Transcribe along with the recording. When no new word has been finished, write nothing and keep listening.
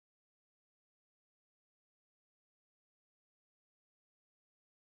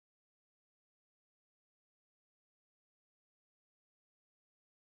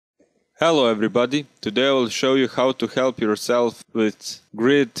Hello everybody, today I will show you how to help yourself with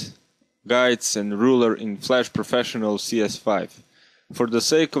grid, guides and ruler in Flash Professional CS5. For the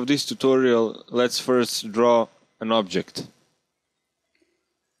sake of this tutorial, let's first draw an object.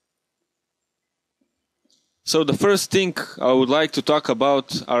 So the first thing I would like to talk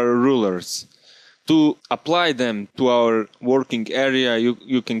about are rulers. To apply them to our working area,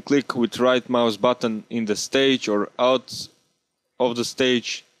 you can click with right mouse button in the stage or out of the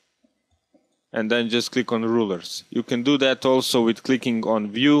stage and then just click on rulers. You can do that also with clicking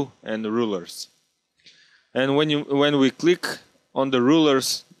on view and rulers. And when we click on the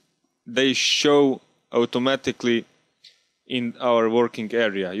rulers, they show automatically in our working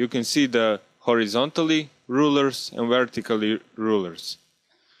area. You can see the horizontally rulers and vertically rulers.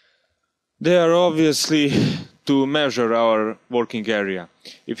 They are obviously to measure our working area.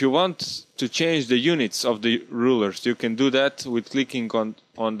 If you want to change the units of the rulers, you can do that with clicking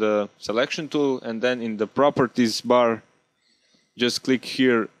on the selection tool, and then in the properties bar, just click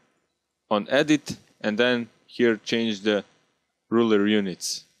here on edit, and then here change the ruler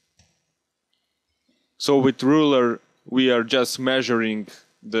units. So with ruler, we are just measuring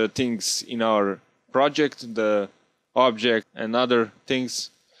the things in our project, the object and other things.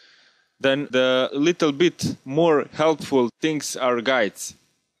 Then the little bit more helpful things are guides.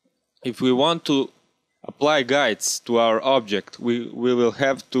 If we want to apply guides to our object, we will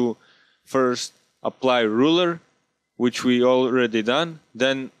have to first apply ruler, which we already done.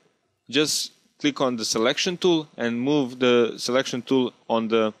 Then just click on the selection tool and move the selection tool on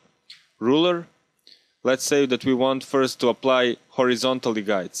the ruler. Let's say that we want first to apply horizontally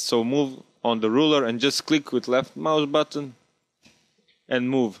guides. So move on the ruler and just click with left mouse button and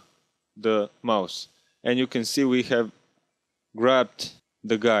move the mouse, and you can see we have grabbed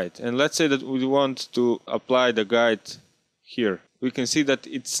the guide. And let's say that we want to apply the guide here. We can see that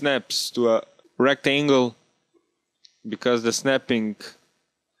it snaps to a rectangle because the snapping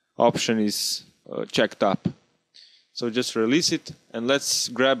option is checked up. So just release it and let's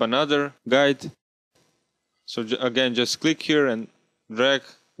grab another guide. So again, just click here and drag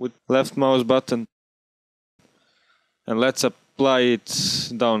with left mouse button, and let's apply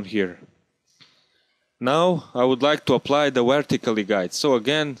it down here. Now I would like to apply the vertically guide. So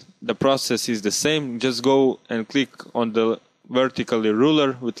again, the process is the same. Just go and click on the vertically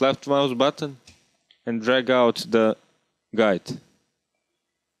ruler with left mouse button and drag out the guide.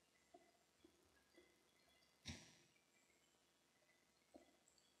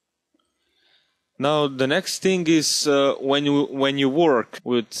 Now the next thing is when you work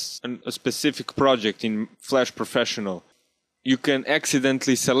with a specific project in Flash Professional, you can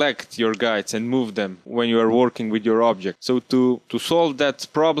accidentally select your guides and move them when you are working with your object. So to solve that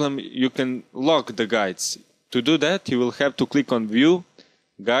problem, you can lock the guides. To do that, you will have to click on View,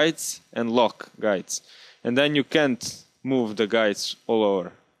 Guides, and Lock Guides. And then you can't move the guides all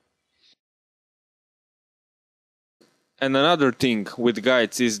over. And another thing with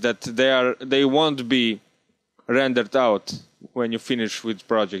guides is that they won't be rendered out when you finish with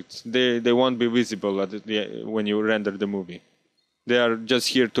project. They won't be visible when you render the movie. They are just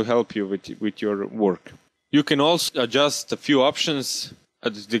here to help you with your work. You can also adjust a few options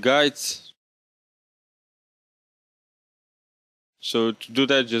at the guides. So to do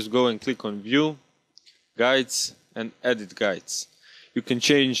that, just go and click on View, Guides, and Edit Guides. You can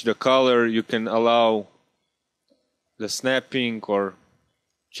change the color, you can allow the snapping or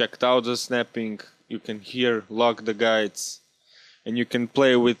checked out the snapping. You can here lock the guides, and you can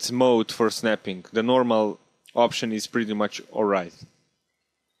play with mode for snapping. The normal option is pretty much alright.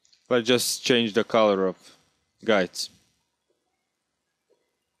 Let's just change the color of guides.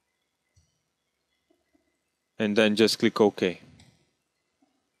 And then just click OK.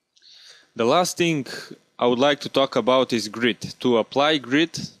 The last thing I would like to talk about is grid. To apply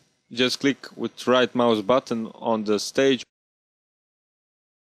grid, just click with right mouse button on the stage.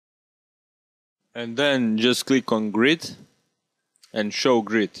 And then just click on grid and show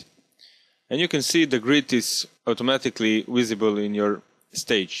grid. And you can see the grid is automatically visible in your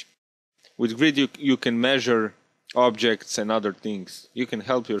stage. With grid you can measure objects and other things. You can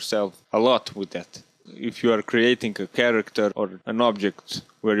help yourself a lot with that. If you are creating a character or an object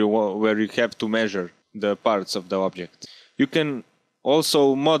where you have to measure the parts of the object. You can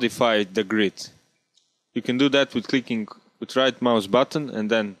also modify the grid. You can do that with clicking with right mouse button and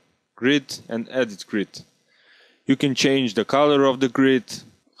then grid and edit grid. You can change the color of the grid,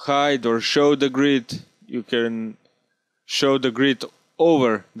 hide or show the grid. You can show the grid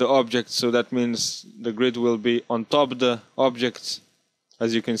over the object, so that means the grid will be on top of the object,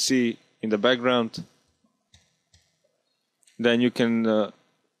 as you can see in the background. Then you can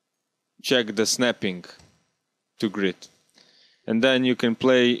check the snapping to grid. And then you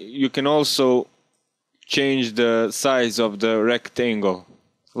can also change the size of the rectangle.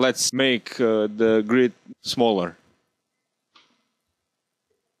 Let's make the grid smaller.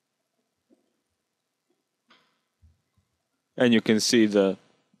 And you can see the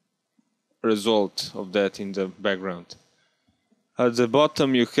result of that in the background. At the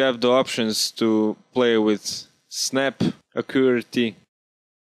bottom you have the options to play with snap, accuracy.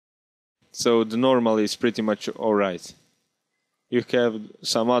 So the normal is pretty much alright. You have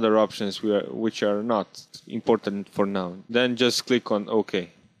some other options which are not important for now. Then just click on OK.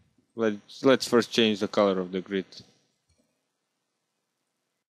 Let's first change the color of the grid.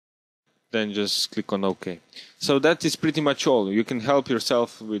 Then just click on OK. So that is pretty much all. You can help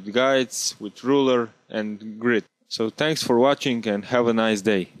yourself with guides, with ruler and grid. So thanks for watching and have a nice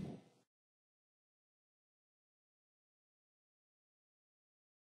day.